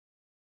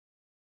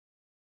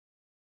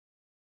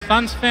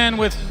SUNSfan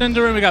with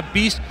SyndereN. We got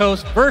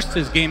BEASTCOAST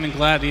versus GAIMIN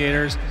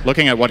GLADIATORS.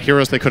 Looking at what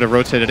heroes they could have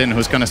rotated in,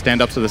 who's going to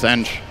stand up to this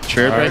edge?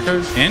 Shield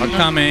breakers?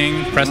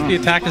 Incoming. Press the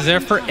attack is there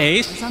for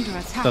Ace.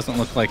 Doesn't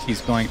look like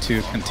he's going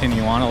to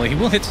continue on. Although he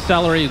will hit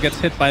Celery, who gets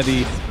hit by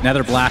the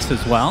Nether Blast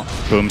as well.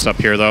 Boom's up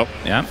here, though.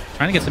 Yeah,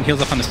 trying to get some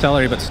heals up on the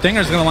Celery, but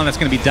Stinger's the one that's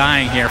going to be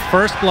dying here.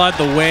 First blood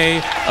the way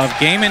of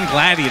GAIMIN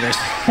GLADIATORS.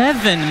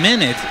 7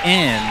 minutes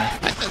in.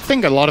 I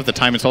think a lot of the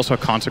time it's also a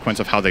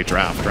consequence of how they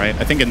draft, right?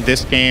 I think in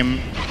this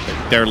game,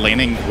 their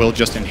laning will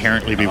just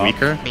inherently be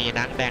weaker.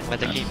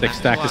 Six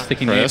stack is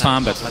sticking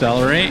napalm, but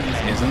Celery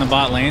is in the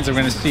bot lanes. We're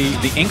going to see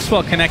the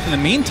Inkswell connect in the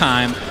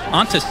meantime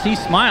onto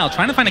C-Smile,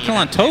 trying to find a kill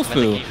on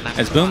Tofu,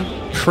 as Boom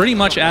pretty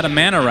much out of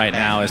mana right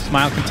now, as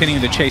Smile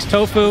continuing to chase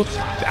Tofu,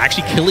 to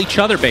actually kill each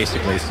other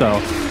basically. So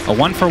a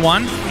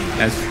 1-for-1,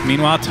 as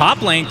meanwhile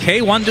top lane,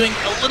 K1 doing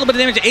a little bit of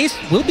damage. Ace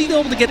will be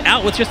able to get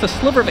out with just a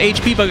sliver of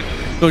HP, but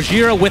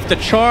Gojira with the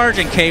charge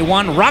and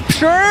K1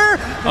 rupture.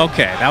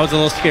 Okay, that was a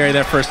little scary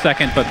there for a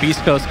second, but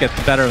BEASTCOAST gets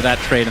the better of that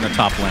trade in the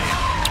top lane.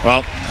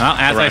 Well,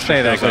 as I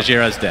say that,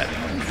 Gojira's dead.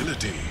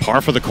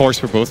 Par for the course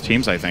for both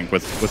teams, I think,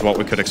 with what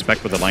we could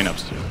expect with the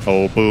lineups.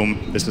 Oh,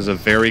 Boom. This is a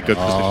very good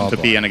position to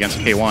be in against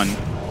K1.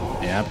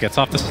 Yeah, gets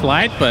off the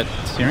slide, but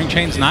Searing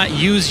Chain's not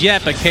used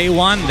yet, but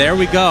K1, there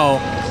we go.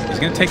 He's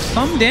going to take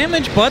some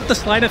damage, but the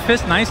Sleight of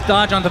Fist, nice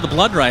dodge onto the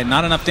Blood Rite.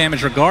 Not enough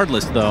damage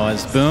regardless, though,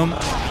 as Boom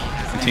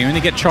continuing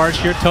to get charged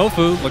here.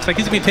 Tofu looks like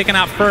he's going to be taken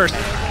out first,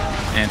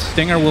 and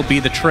Stinger will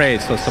be the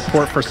trade, so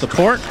support for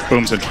support.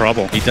 Boom's in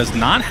trouble. He does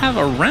not have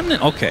a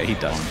remnant. Okay, he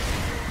does.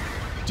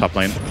 Top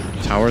lane.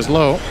 Tower's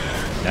low.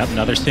 Yep,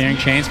 another Searing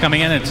Chains coming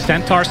in, and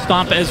Centaur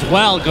Stomp as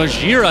well.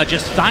 Gojira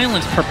just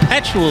silenced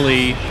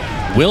perpetually.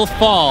 Will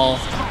fall,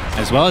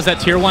 as well as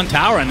that tier 1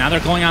 tower, and now they're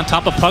going on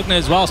top of Pugna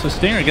as well, so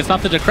Stinger gets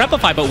off the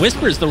Decrepify, but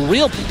Whisper is the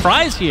real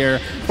prize here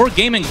for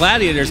GAIMIN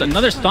GLADIATORS.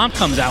 Another Stomp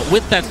comes out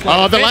with that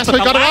slide. Oh, the lasso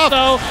got it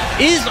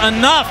off! Is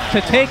enough to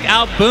take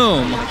out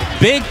Boom.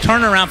 Big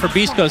turnaround for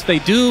BEASTCOAST. They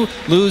do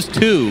lose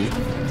 2.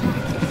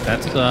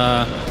 That's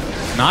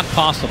not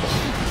possible.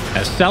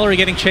 As Celery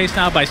getting chased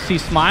now by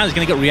C-Smile. He's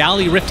going to get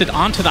Reality Rifted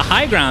onto the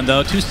high ground,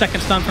 though.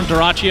 2-second stun from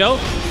Dyrachyo.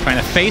 Trying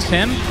to face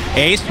him.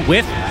 Ace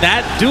with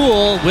that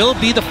duel will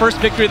be the first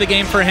victory of the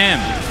game for him.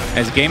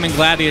 As GAIMIN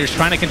GLADIATORS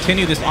trying to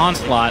continue this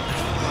onslaught.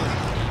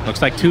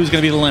 Looks like 2 is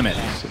going to be the limit.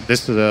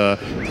 This is a...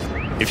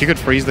 If you could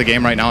freeze the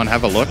game right now and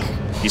have a look,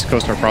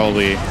 BEASTCOAST are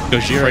probably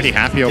pretty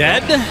happy over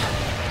dead.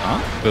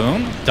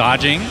 Boom.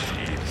 Dodging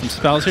some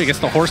spells here. He gets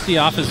the Horsey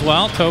off as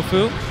well.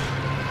 Tofu.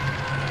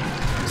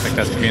 I think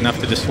that's going to be enough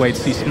to dissuade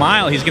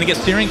C-Smile. He's going to get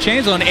Searing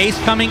Chains on. Ace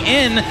coming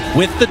in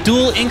with the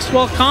dual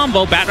Inkswell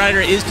combo.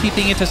 Batrider is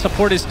TPing in to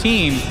support his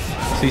team.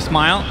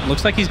 C-Smile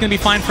looks like he's going to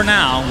be fine for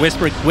now.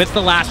 Whisper with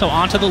the lasso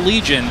onto the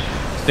Legion.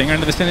 Stinger in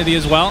the vicinity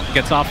as well.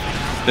 Gets off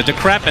the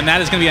Decrep, and that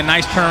is going to be a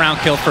nice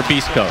turnaround kill for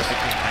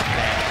BEASTCOAST.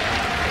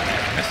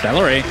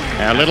 Celery.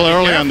 Yeah, a little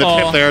early on the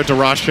tip there,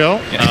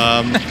 Dyrachyo.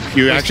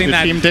 The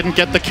team didn't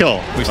get the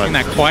kill. We've seen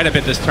that quite a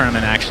bit this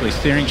tournament, actually.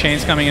 Searing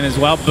Chains coming in as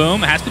well.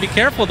 Boom. Has to be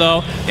careful,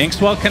 though.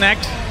 Inkswell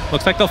connect.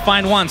 Looks like they'll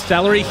find one.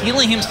 Celery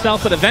healing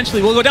himself, but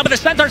eventually will go down. But the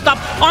Centaur stop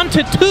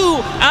onto 2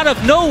 out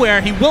of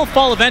nowhere. He will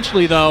fall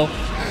eventually, though.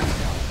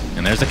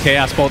 And there's a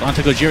Chaos Bolt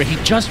onto Gojira. He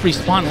just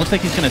respawned. Looks like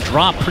he's going to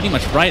drop pretty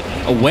much right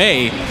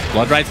away.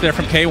 Blood Rite's there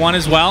from K1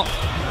 as well.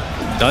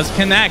 Does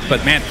connect,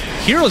 but man,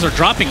 heroes are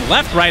dropping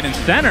left, right, and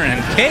center,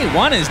 and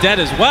K1 is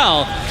dead as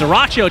well.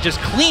 Dyrachyo just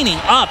cleaning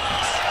up.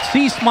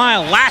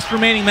 C-Smile, last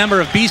remaining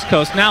member of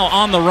BEASTCOAST, now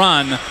on the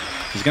run.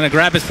 He's going to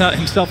grab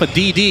himself a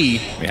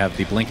DD. We have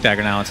the Blink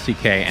Dagger now on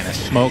CK, and a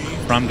smoke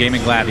from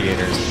GAIMIN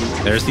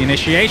GLADIATORS. There's the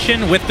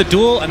initiation with the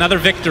duel, another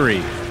victory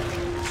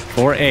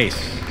for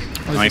Ace.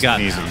 Nice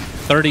and easy.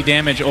 30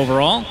 damage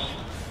overall.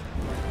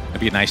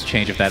 That'd be a nice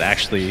change if that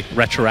actually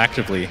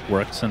retroactively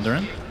worked,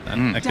 SyndereN.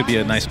 That could be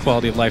a nice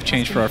quality of life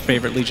change for our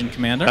favorite Legion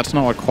commander. That's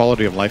not what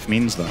quality of life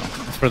means, though.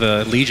 For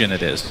the Legion,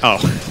 it is. Oh,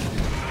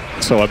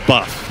 so a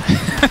buff.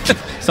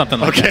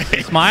 Something like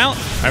that. Smile. All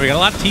right, we got a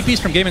lot of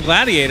TPs from GAIMIN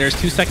GLADIATORS.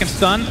 2-second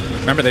stun.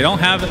 Remember, they don't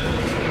have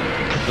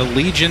the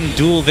Legion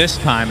duel this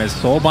time, as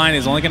Soulbind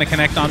is only going to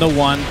connect onto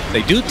 1.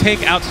 They do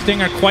take out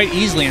Stinger quite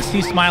easily, and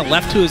C-Smile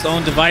left to his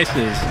own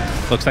devices.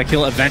 Looks like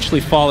he'll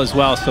eventually fall as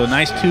well. So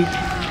nice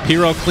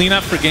 2-hero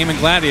cleanup for GAIMIN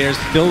GLADIATORS,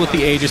 still with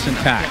the Aegis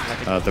intact.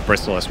 The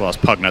Bristol as well as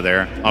Pugna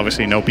there.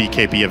 Obviously no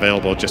BKB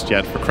available just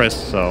yet for Chris,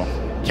 so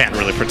can't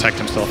really protect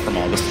himself from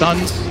all the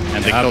stuns.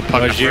 And they killed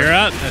Pugna.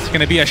 Gojira, that's going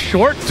to be a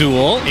short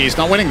duel. He's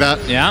not winning that.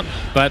 Yeah,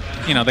 but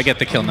you know, they get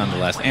the kill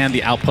nonetheless. And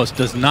the outpost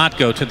does not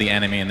go to the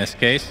enemy in this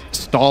case.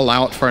 Stall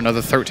out for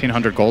another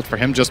 1,300 gold for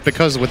him, just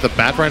because with the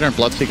Batrider and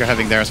Bloodseeker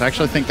having theirs, I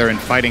actually think they're in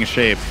fighting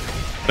shape.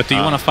 But do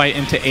you want to fight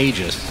into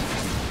Aegis?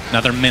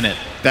 Another minute.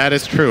 That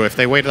is true. If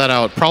they wait that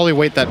out, probably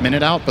wait that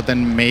minute out, but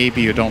then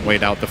maybe you don't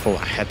wait out the full.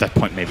 At that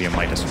point, maybe you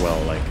might as well.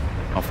 Like,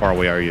 how far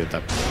away are you at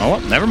that? Oh,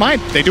 well, never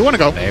mind. They do want to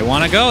go. They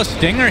want to go.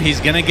 Stinger,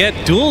 he's going to get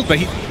dueled, but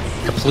he's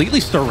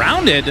completely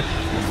surrounded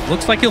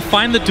Looks like he'll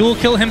find the dual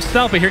kill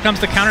himself, but here comes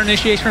the counter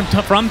initiation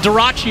from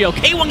Dyrachyo.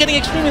 K1 getting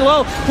extremely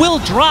low, will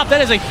drop.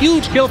 That is a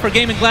huge kill for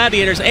GAIMIN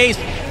Gladiators. Ace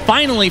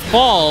finally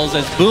falls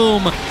as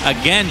Boom,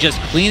 again, just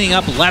cleaning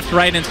up left,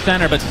 right, and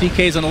center, but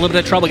CK's in a little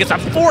bit of trouble. Gets a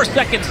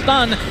 4-second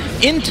stun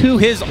into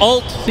his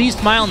ult.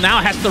 SyndereN now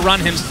has to run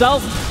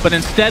himself, but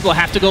instead will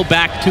have to go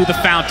back to the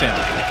fountain.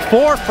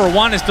 4 for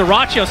 1 as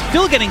Dyrachyo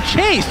still getting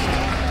chased.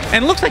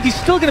 And looks like he's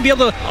still going to be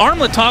able to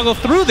armlet toggle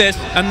through this.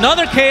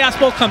 Another Chaos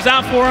Bolt comes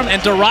out for him, and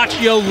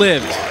Dyrachyo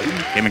lives.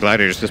 GAIMIN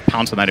Gladiators just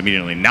pounce on that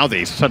immediately. Now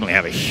they suddenly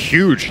have a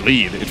huge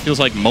lead. It feels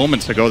like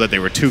moments ago that they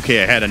were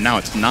 2K ahead, and now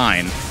it's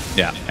 9.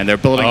 Yeah. And they're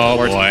building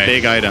towards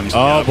big items.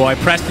 Oh boy,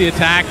 press the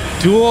attack.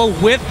 Duel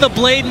with the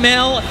Blade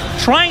Mail.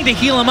 Trying to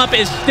heal him up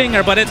is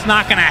Stinger, but it's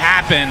not going to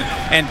happen.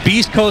 And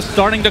Beast Coast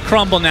starting to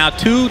crumble now.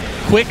 2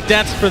 quick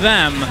deaths for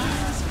them.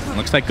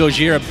 Looks like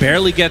Gojira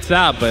barely gets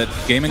out, but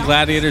GAIMIN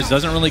Gladiators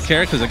doesn't really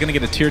care because they're going to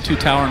get a tier 2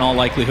 tower in all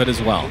likelihood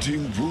as well.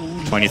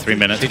 23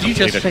 minutes. Did you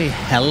just say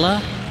hella?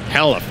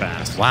 Hella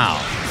fast. Wow,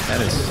 that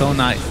is so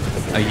not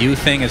a you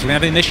thing. As we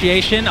have the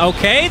initiation,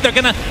 okay, they're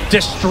gonna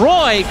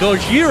destroy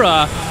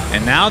Gojira,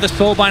 and now the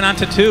Soulbind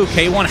onto 2.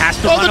 K1 has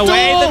to run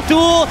away. The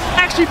duel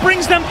actually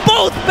brings them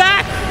both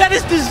back. That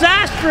is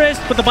disastrous.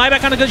 But the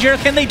buyback onto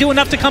Gojira, can they do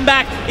enough to come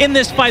back in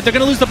this fight? They're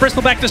gonna lose the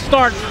Bristleback to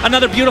start.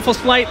 Another beautiful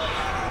slight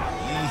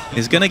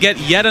is gonna get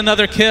yet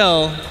another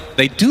kill.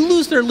 They do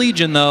lose their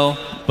Legion though,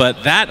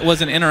 but that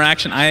was an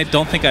interaction I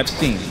don't think I've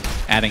seen,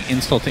 adding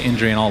insult to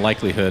injury in all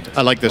likelihood.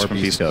 I like this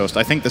from Beast Coast.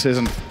 I think this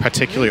isn't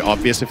particularly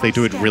obvious. If they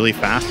do it really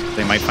fast,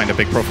 they might find a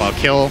big profile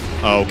kill.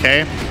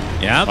 Okay.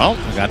 Yeah, well,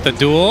 we got the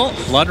duel.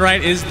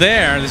 Bloodright is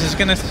there. This is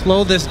going to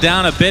slow this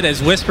down a bit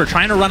as Whisper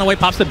trying to run away,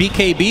 pops the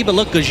BKB, but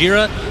look,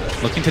 Gojira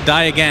looking to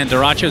die again.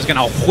 Dyrachyo is going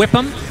to whip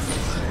him.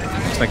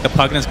 Looks like the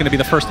Pugna is going to be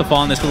the first to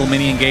fall in this little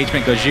mini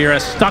engagement.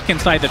 Gojira stuck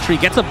inside the tree,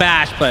 gets a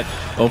bash, but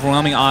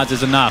overwhelming odds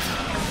is enough.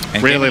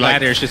 And really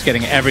Gladiators just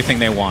getting everything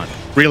they want.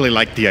 Really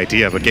like the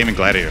idea, but GAIMIN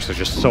Gladiators are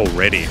just so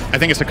ready. I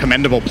think it's a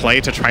commendable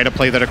play to try to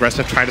play that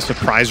aggressive, try to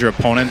surprise your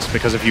opponents,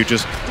 because if you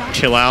just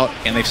chill out.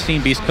 And they've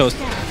seen Beast Coast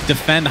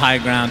defend high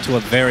ground to a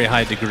very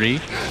high degree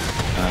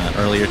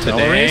earlier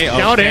today.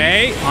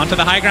 Okay, onto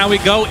the high ground we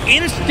go.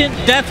 Instant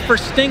death for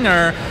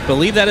Stinger.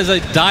 Believe that is a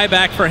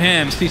dieback for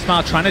him.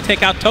 SyndereN trying to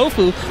take out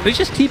Tofu, but he's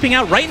just keeping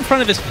out right in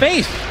front of his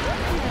face.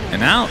 And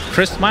now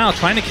Chris Smile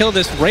trying to kill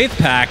this Wraith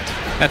Pact.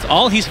 That's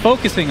all he's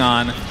focusing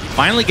on.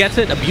 Finally gets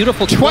it, a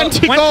beautiful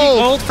 20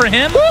 gold for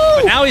him. Woo!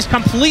 But now he's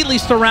completely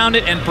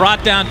surrounded and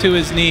brought down to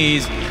his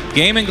knees.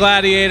 GAIMIN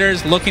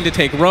Gladiators looking to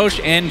take Roche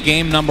and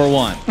game number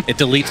 1. It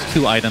deletes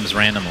 2 items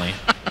randomly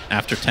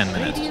after 10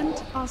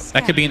 minutes.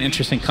 That could be an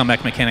interesting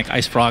comeback mechanic.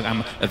 Ice Frog,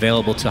 I'm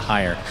available to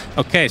hire.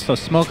 Okay, so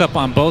smoke up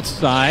on both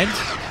sides.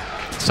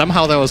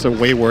 Somehow that was a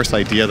way worse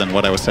idea than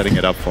what I was setting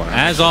it up for.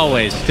 As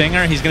always,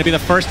 Stinger, he's going to be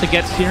the first to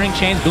get Searing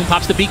Chains. Boom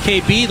pops the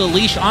BKB, the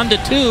leash onto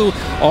 2.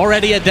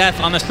 Already a death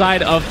on the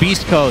side of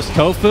Beast Coast.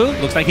 Tofu,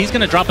 looks like he's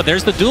going to drop it.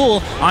 There's the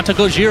duel onto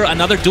Gojira.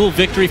 Another duel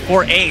victory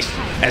for Ace.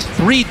 As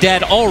 3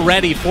 dead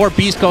already for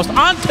Beast Coast.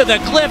 Onto the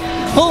cliff,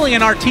 pulling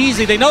an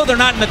Arteezy. They know they're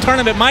not in the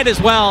tournament, might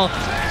as well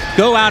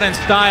go out in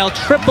style.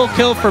 Triple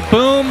kill for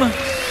Boom.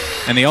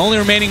 And the only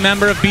remaining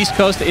member of Beast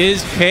Coast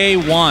is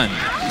K1.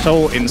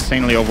 So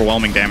insanely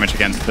overwhelming damage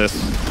against this.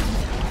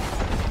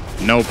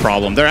 No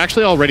problem. They're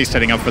actually already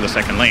setting up for the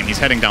second lane. He's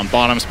heading down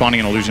bottom, spawning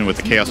an illusion with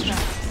the Chaos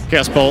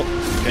Bolt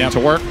to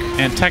work.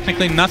 And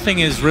technically nothing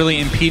is really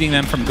impeding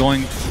them from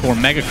going for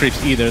Mega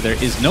Creeps either.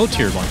 There is no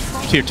tier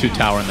 2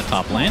 tower in the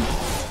top lane.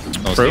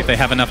 We'll see if they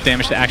have enough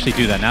damage to actually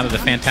do that. Now that the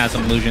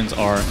Phantasm illusions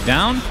are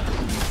down,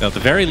 they'll at the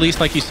very least,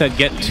 like you said,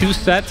 get 2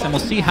 sets, and we'll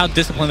see how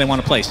disciplined they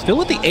want to play. Still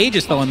with the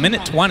Aegis, though, in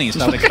minute 20,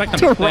 so I'd expect them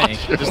to play.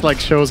 Just like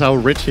shows how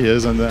rich he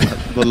is and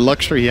the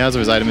luxury he has of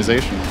his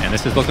itemization. And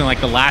this is looking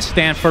like the last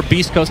stand for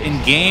Beast Coast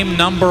in game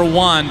number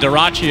 1.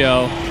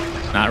 Dyrachyo,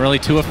 not really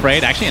too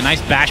afraid. Actually, a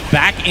nice bash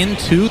back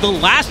into the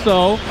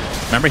lasso.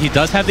 Remember, he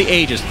does have the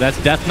Aegis, so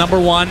that's death number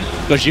 1.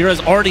 Gojira's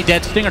already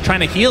dead. Stinger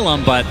trying to heal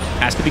him, but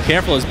has to be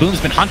careful as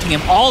Boom's been hunting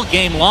him all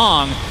game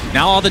long.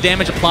 Now all the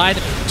damage applied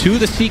to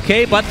the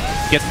CK, but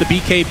gets the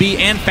BKB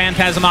and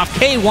Phantasm off.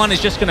 K1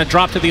 is just going to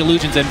drop to the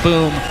illusions and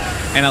Boom.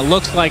 And it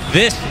looks like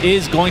this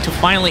is going to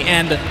finally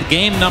end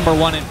game number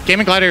 1.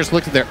 GAIMIN Gladiators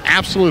looked at their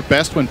absolute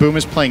best when Boom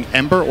is playing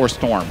Ember or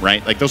Storm,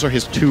 right? Like, those are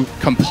his 2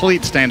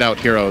 complete standout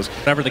heroes.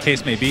 Whatever the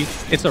case may be,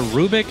 it's a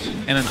Rubik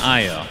and an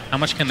Io. How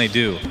much can they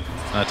do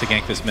to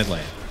gank this mid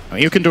lane? I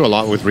mean, you can do a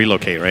lot with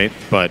Relocate, right?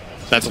 But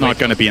that's not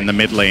going to be in the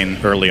mid lane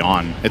early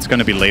on. It's going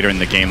to be later in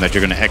the game that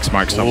you're going to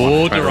X-mark someone.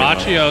 Oh,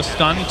 Dyrachyo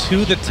stunned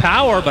to the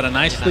tower, but a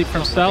nice sleep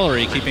from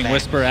Celery, keeping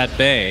Whisper at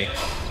bay.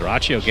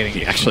 Dyrachyo getting...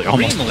 He actually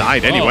almost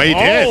died anyway, he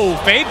did. Oh,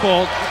 Fade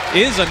Bolt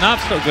is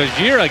enough, so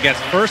Gojira gets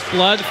first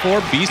blood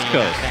for Beast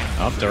Coast.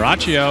 Oh,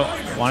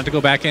 Dyrachyo wanted to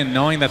go back in,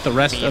 knowing that the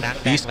rest of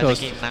Beast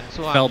Coast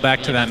fell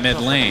back to that mid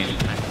lane.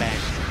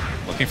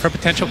 Looking for a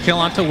potential kill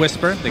onto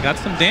Whisper. They got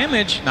some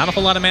damage. Not a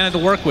whole lot of mana to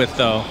work with,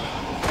 though.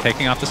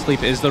 Taking off the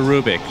sleep is the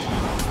Rubik.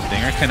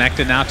 Stinger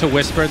connected now to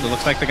Whisper. It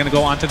looks like they're going to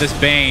go onto this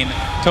Bane.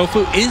 Tofu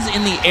is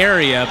in the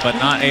area, but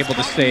not able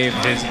to save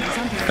his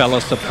fellow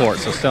support.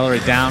 So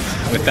SyndereN down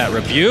with that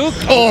rebuke.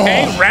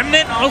 Okay,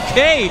 Remnant.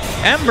 Okay,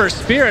 Ember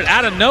Spirit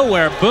out of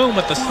nowhere. Boom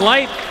with the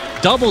slight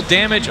double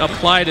damage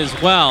applied as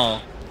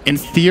well. In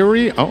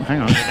theory, oh,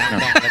 hang on.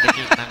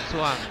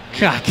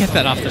 God, get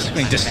that off the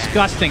screen.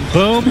 Disgusting.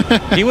 Boom.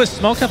 He was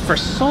smoked up for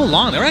so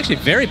long. They were actually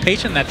very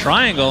patient in that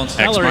triangle. And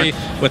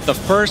SyndereN, with the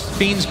first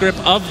Fiend's Grip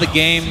of the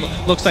game,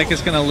 looks like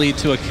it's going to lead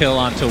to a kill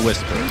onto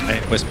Whisper.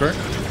 Whisper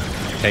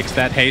takes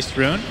that haste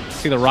rune.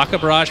 See the Rocket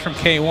Barrage from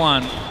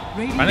K1.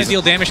 Trying to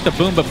deal damage to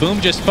Boom, but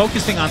Boom just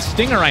focusing on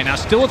Stinger right now.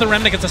 Still with the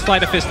Remnant, gets a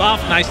Sleight of Fist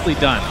off. Nicely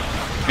done.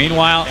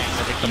 Meanwhile,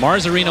 the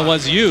Mars Arena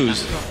was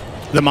used.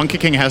 The Monkey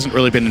King hasn't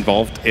really been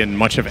involved in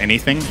much of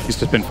anything. He's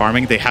just been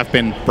farming. They have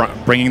been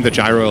bringing the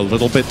gyro a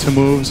little bit to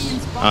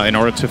moves in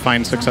order to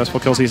find successful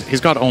kills.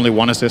 He's got only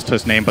 1 assist to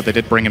his name, but they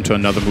did bring him to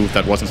another move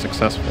that wasn't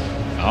successful.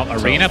 Oh,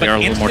 Arena, so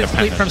but instant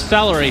sleep from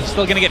SyndereN. He's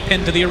still going to get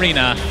pinned to the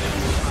Arena.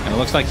 And it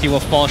looks like he will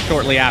fall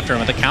shortly after him.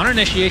 With the counter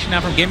initiation now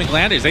from GAIMIN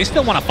Gladiators, they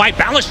still want to fight.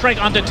 Balance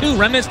Strike onto 2.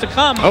 Remnants to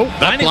come. Oh,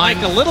 that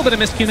blind. Like a little bit of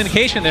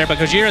miscommunication there, but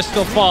Gojira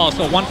still falls.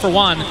 So 1 for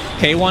 1.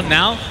 K1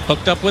 now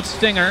hooked up with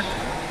Stinger.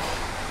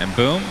 And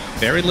Boom,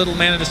 very little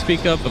mana to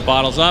speak of, but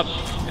bottles up.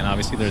 And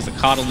obviously there's a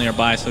Coddle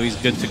nearby, so he's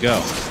good to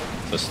go.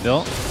 So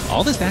still,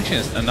 all this action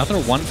is another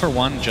 1 for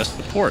 1 just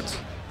supports.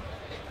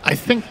 I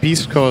think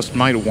BEASTCOAST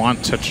might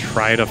want to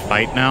try to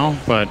fight now,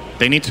 but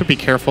they need to be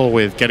careful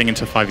with getting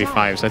into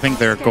 5v5s. I think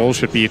their goal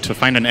should be to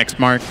find an X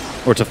mark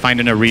or to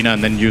find an arena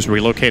and then use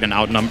relocate and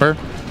outnumber.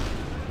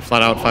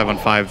 Flat out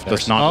 5-on-5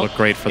 does not look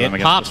great for them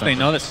against pops. They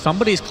know that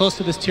somebody's close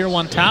to this tier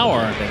 1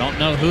 tower. They don't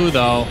know who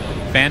though.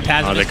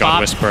 Phantasm they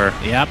got Whisper.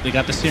 Yep, they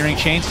got the Searing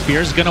Chain.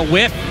 Spear's gonna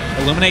whiff.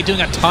 Illuminate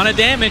doing a ton of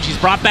damage. He's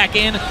brought back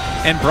in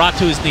and brought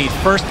to his knees.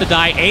 First to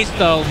die, Ace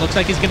though. Looks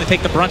like he's gonna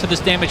take the brunt of this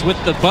damage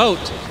with the boat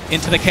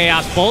into the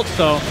Chaos Bolt,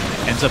 so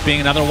ends up being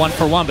another 1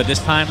 for 1, but this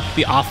time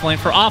the offlane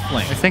for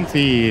offlane. I think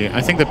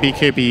the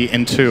BKB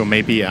into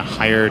may be a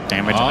higher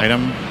damage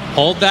item.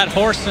 Hold that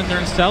horse in there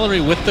in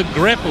SyndereN with the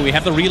grip, but we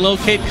have the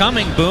relocate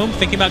coming. Boom,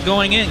 thinking about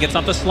going in, gets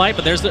off the slight,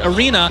 but there's the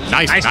Arena.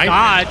 Nice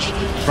dodge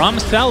from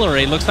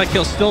SyndereN. Looks like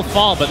he'll still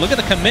fall, but look at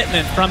the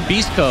commitment from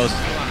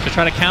BEASTCOAST to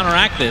try to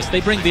counteract this.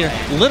 They bring their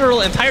literal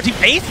entire team.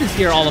 Ace is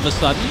here all of a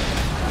sudden.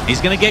 He's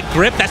going to get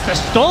grip. That's the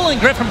stolen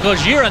grip from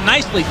Gojira.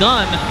 Nicely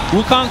done.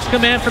 Wukong's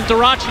command from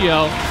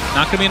Dyrachyo.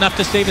 Not going to be enough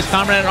to save his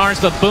comrade at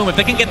arms, but Boom. If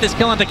they can get this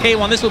kill onto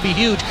K1, this will be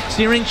huge.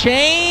 Searing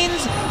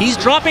Chains. He's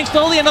dropping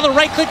slowly. Another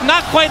right click.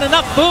 Not quite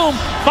enough. Boom.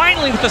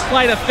 Finally with the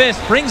Sleight of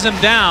Fist. Brings him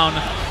down.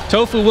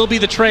 Tofu will be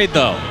the trade,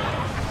 though.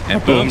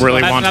 And Boom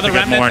really wants to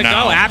get more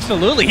now.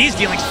 Absolutely. He's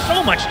dealing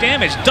so much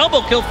damage.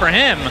 Double kill for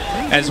him.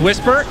 As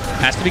Whisper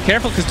has to be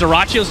careful because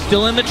Dyrachyo's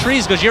still in the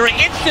trees. Gojira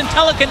instant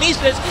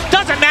telekinesis.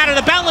 Doesn't matter.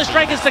 The Boundless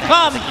Strike is to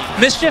come.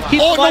 Mischief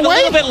keeps going a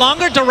little bit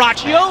longer.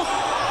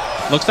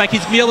 Dyrachyo looks like he's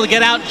going to be able to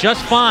get out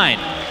just fine.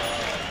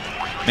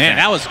 Man,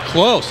 that was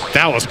close.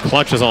 That was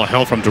clutch as all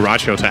hell from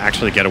Dyrachyo to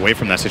actually get away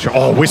from that situation.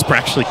 Oh, Whisper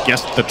actually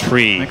guessed the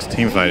tree. Next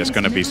team fight is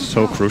going to be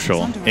so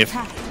crucial. If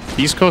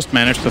BEASTCOAST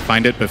managed to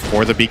find it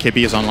before the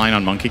BKB is online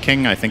on Monkey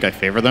King, I think I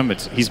favor them.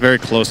 He's very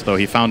close, though.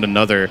 He found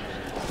another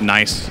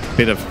nice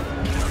bit of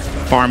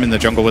farm in the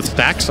jungle with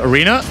stacks.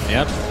 Arena.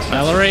 Yep.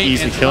 SyndereN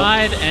easy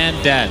inside kill.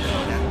 And dead.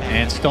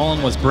 And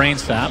stolen was Brain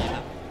Sap.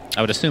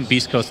 I would assume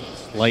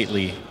BEASTCOAST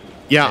slightly.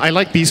 Yeah, I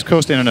like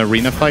BEASTCOAST in an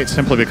arena fight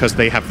simply because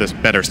they have this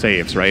better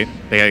saves, right?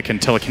 They can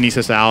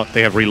telekinesis out,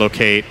 they have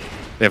relocate,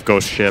 they have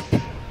ghost ship.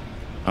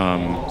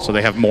 So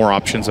they have more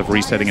options of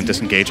resetting and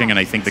disengaging, and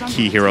I think the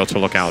key hero to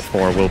look out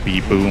for will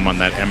be Boom on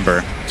that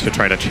Ember to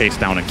try to chase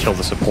down and kill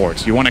the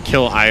supports. You want to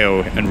kill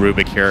Io and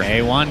Rubik here.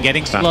 A1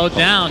 getting slowed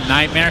down.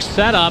 Nightmare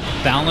setup.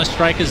 Boundless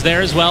Strike is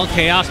there as well.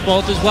 Chaos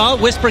Bolt as well.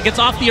 Whisper gets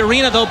off the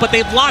Arena though, but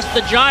they've lost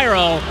the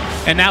gyro.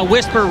 And now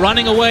Whisper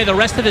running away. The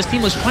rest of his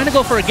team was trying to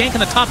go for a gank in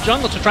the top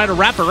jungle to try to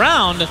wrap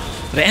around,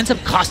 but it ends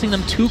up costing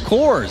them 2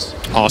 cores.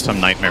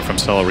 Awesome Nightmare from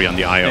SyndereN on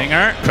the Io.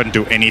 Stinger. Couldn't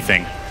do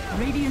anything.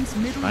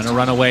 Trying to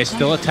run away,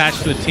 still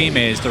attached to the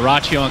teammates.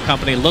 Dyrachyo and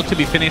company look to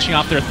be finishing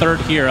off their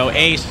 3rd hero.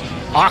 Ace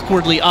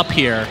awkwardly up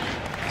here.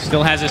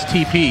 Still has his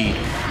TP.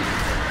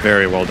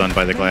 Very well done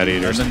by the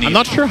Gladiators. I'm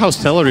not sure how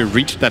SyndereN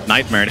reached that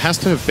Nightmare. It has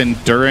to have been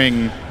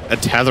during a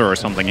tether or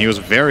something. He was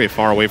very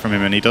far away from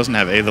him and he doesn't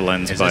have Aether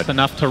Lens. Is this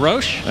enough to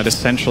Roche? That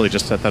essentially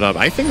just set that up.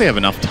 I think they have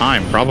enough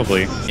time,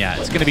 probably. Yeah,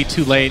 it's going to be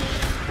too late.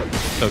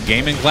 So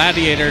GAIMIN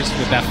Gladiators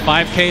with that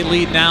 5K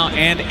lead now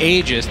and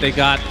Aegis. They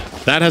got...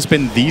 That has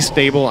been the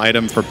stable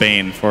item for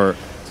Bane for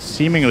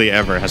seemingly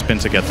ever, has been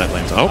to get that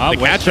lane. Oh, the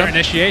catch up.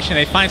 Initiation.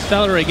 They find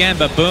SyndereN again,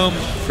 but Boom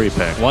free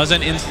pick.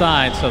 Wasn't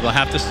inside, so they'll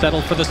have to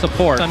settle for the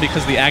support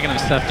because of the Aghanim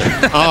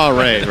Scepter. Oh,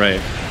 right.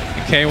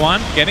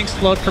 K1 getting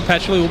slowed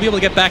perpetually. We'll be able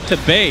to get back to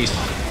base,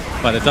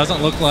 but it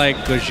doesn't look like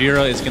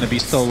Gojira is going to be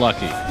so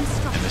lucky.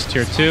 And this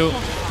tier 2.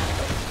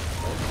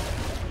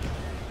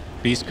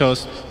 Beast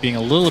Coast being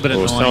a little bit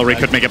annoying. SyndereN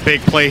could make a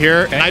big play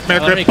here. Okay,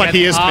 Nightmare SyndereN Grip, but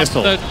he is gets off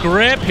missile. the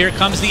grip. Here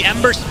comes the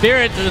Ember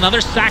Spirit. There's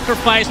another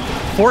sacrifice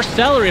for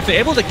SyndereN. If they're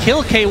able to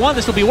kill K1,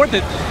 this will be worth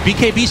it.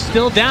 BKB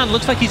still down.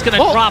 Looks like he's going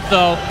to drop,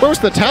 though. Where's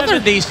the tether?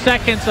 70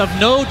 seconds of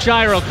no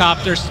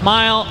gyrocopter.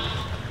 Smile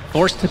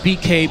forced to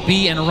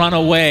BKB and run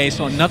away.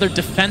 So another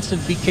defensive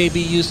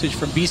BKB usage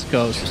from Beast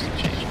Coast.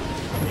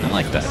 I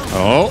like that.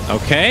 Oh.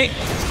 Okay,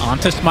 on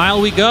to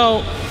Smile we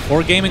go.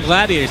 For GAIMIN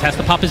Gladiators, has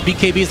to pop his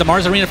BKBs. The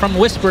Mars Arena from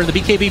Whisper, the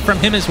BKB from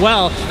him as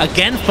well.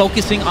 Again,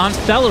 focusing on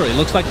SyndereN.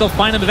 Looks like they'll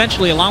find him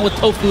eventually, along with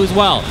Tofu as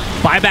well.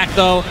 Buyback,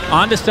 though,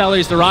 onto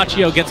SyndereN's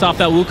Dyrachyo gets off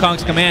that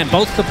Wukong's command.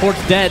 Both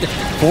supports dead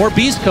for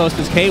Beast Coast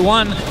as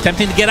K1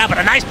 attempting to get out, but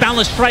a nice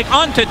boundless strike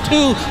onto 2.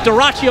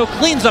 Dyrachyo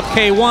cleans up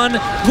K1.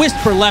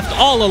 Whisper left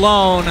all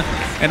alone,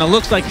 and it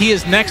looks like he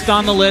is next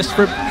on the list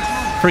for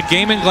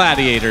GAIMIN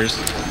Gladiators,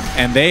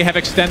 and they have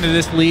extended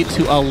this lead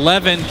to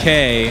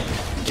 11K.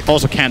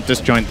 Also can't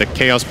disjoint the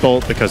Chaos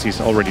Bolt because he's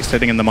already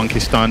sitting in the Monkey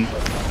Stun.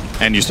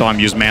 And you saw him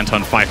use Manta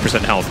on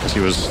 5% health because he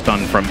was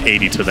stunned from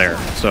 80 to there.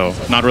 So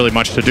not really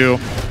much to do.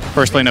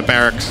 First lane of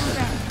Barracks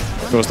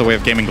goes the way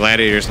of GAIMIN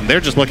Gladiators, and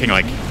they're just looking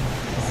like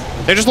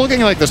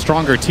the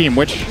stronger team,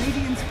 which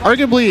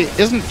arguably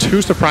isn't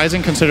too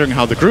surprising considering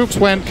how the groups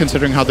went,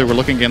 considering how they were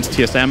looking against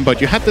TSM,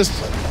 but you had this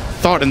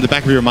thought in the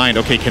back of your mind,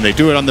 okay, can they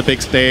do it on the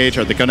big stage?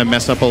 Are they going to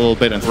mess up a little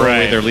bit and throw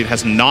away their lead?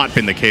 Has not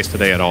been the case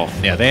today at all.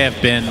 Yeah, they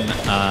have been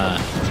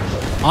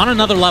on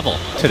another level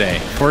today,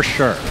 for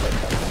sure.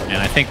 And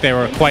I think they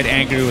were quite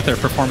angry with their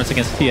performance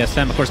against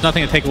TSM. Of course,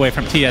 nothing to take away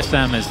from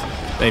TSM as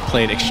they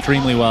played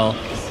extremely well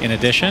in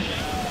addition.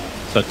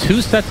 So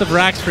 2 sets of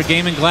racks for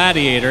GAIMIN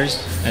Gladiators,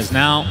 as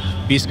now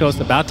Beast Coast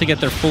about to get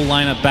their full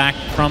lineup back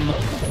from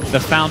the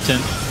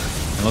Fountain.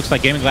 It looks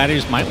like GAIMIN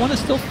Gladiators might want to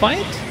still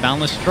fight.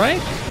 Boundless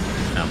Strike.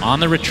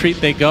 On the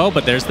retreat they go,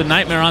 but there's the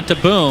Nightmare onto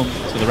Boom,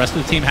 so the rest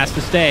of the team has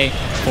to stay.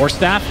 Force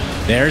Staff,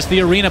 there's the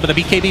Arena, but the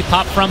BKB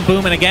pop from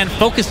Boom, and again,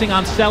 focusing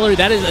on SyndereN.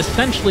 That is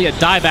essentially a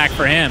dieback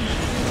for him.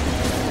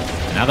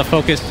 And now the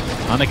focus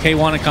on the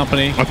K1 and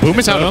company. Boom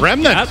is out of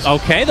Remnants.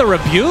 Okay, the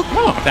Rebuke.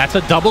 That's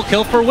a double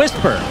kill for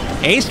Whisper.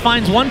 Ace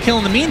finds 1 kill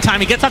in the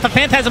meantime. He gets out the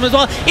Phantasm as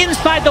well.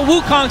 Inside the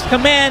Wukong's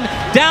command,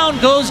 down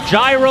goes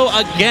Gyro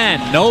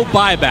again. No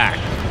buyback.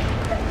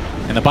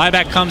 And the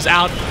buyback comes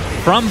out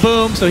from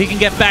Boom, so he can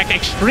get back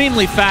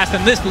extremely fast,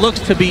 and this looks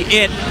to be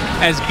it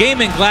as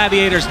GAIMIN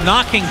Gladiators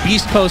knocking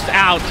Beast Coast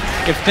out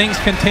if things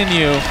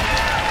continue.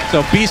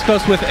 So Beast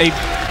Coast with a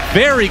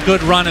very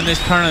good run in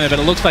this tournament, but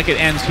it looks like it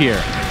ends here.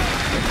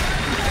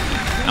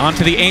 On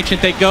to the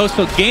Ancient they go,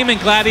 so GAIMIN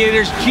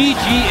Gladiators,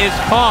 GG is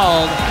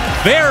called.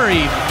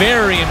 Very,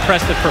 very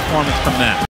impressive performance from them.